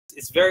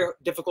It's very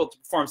difficult to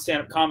perform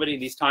stand-up comedy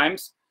these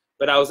times,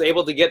 but I was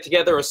able to get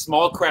together a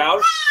small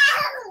crowd.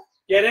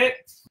 Get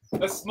it?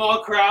 A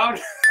small crowd.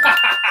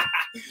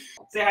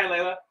 Say hi,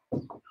 Layla.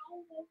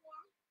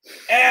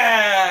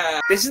 Yeah.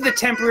 This is the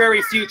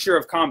temporary future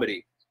of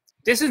comedy.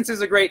 Distance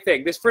is a great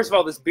thing. First of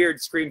all, this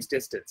beard screams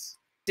distance.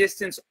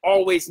 Distance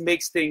always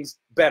makes things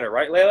better,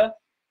 right, Layla?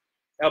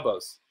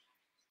 Elbows.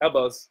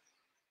 Elbows.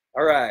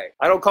 All right.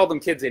 I don't call them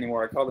kids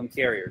anymore. I call them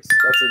carriers.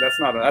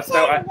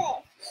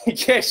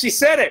 Yeah, she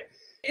said it.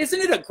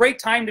 Isn't it a great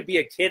time to be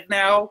a kid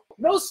now?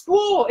 No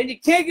school, and you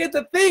can't get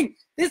the thing.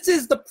 This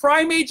is the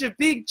prime age of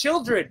being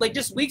children. Like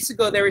just weeks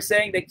ago, they were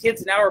saying that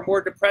kids now are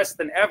more depressed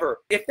than ever.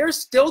 If they're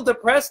still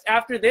depressed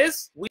after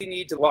this, we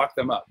need to lock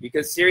them up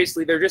because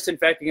seriously, they're just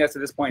infecting us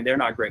at this point. They're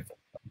not grateful.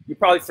 You're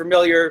probably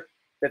familiar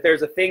that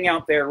there's a thing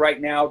out there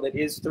right now that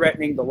is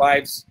threatening the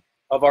lives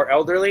of our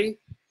elderly.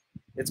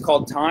 It's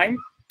called time.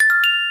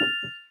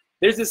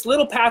 There's this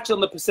little patch on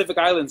the Pacific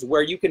Islands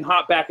where you can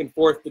hop back and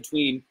forth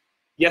between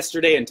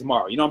yesterday and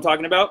tomorrow. You know what I'm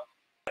talking about?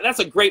 That's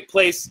a great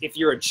place if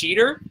you're a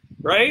cheater,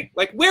 right?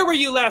 Like, where were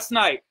you last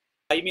night?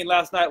 You mean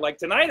last night like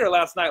tonight or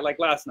last night like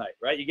last night,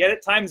 right? You get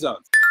it? Time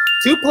zones.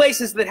 Two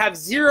places that have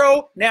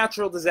zero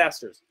natural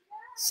disasters.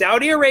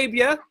 Saudi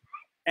Arabia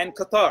and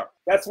Qatar.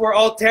 That's where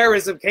all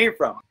terrorism came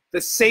from.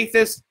 The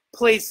safest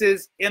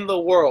places in the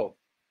world.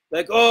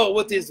 Like, oh,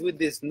 what is with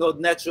this? No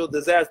natural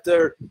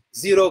disaster,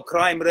 zero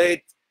crime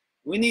rate.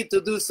 We need to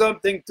do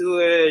something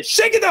to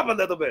shake it up a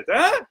little bit,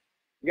 huh?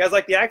 You guys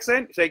like the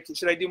accent?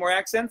 Should I do more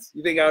accents?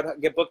 You think I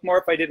would get booked more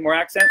if I did more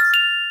accents?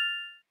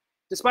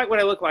 Despite what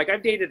I look like,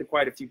 I've dated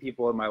quite a few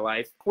people in my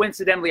life.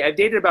 Coincidentally, I've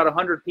dated about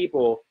 100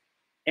 people,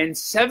 and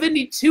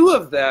 72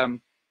 of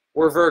them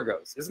were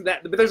Virgos. Isn't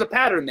that? But there's a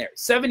pattern there.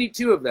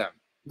 72 of them.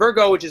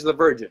 Virgo, which is the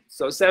virgin.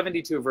 So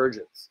 72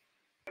 virgins.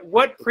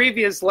 What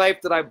previous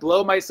life did I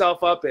blow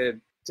myself up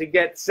in to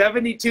get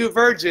 72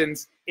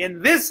 virgins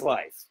in this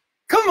life?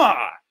 Come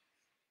on.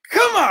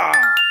 Come on.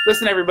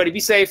 Listen, everybody, be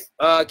safe.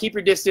 Keep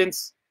your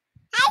distance.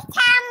 Hi,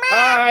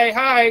 Thomas.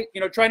 Hi.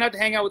 You know, try not to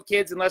hang out with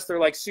kids unless they're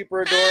like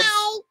super adorbs.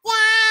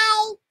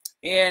 Hi,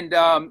 And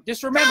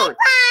just remember, guys.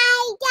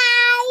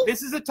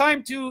 this is a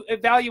time to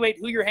evaluate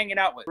who you're hanging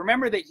out with.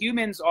 Remember that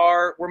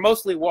we're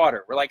mostly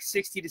water. We're like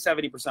 60 to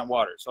 70%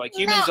 water. So like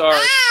humans are,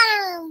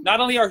 not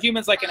only are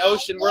humans like an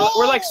ocean,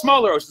 we're like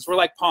smaller oceans. We're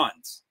like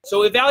ponds.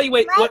 So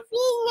evaluate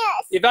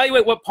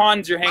what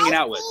ponds you're hanging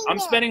out with. I'm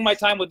spending my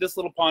time with this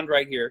little pond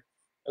right here.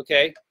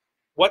 Okay,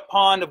 what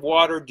pond of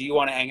water do you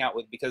want to hang out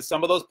with? Because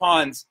some of those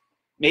ponds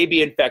may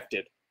be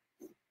infected.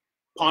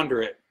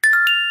 Ponder it.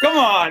 Come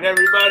on,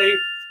 everybody.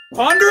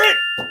 Ponder it.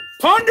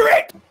 Ponder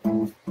it.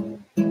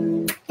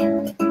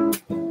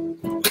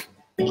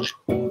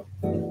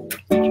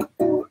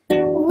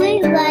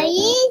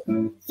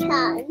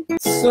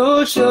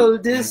 Social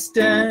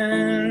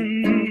distance.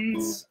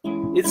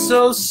 It's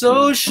so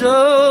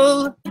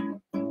social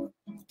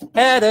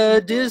at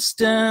a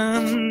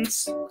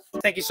distance.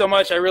 Thank you so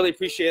much. I really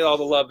appreciate all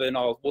the love and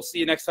all. We'll see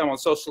you next time on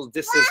Social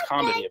Distance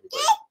Comedy,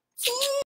 everybody.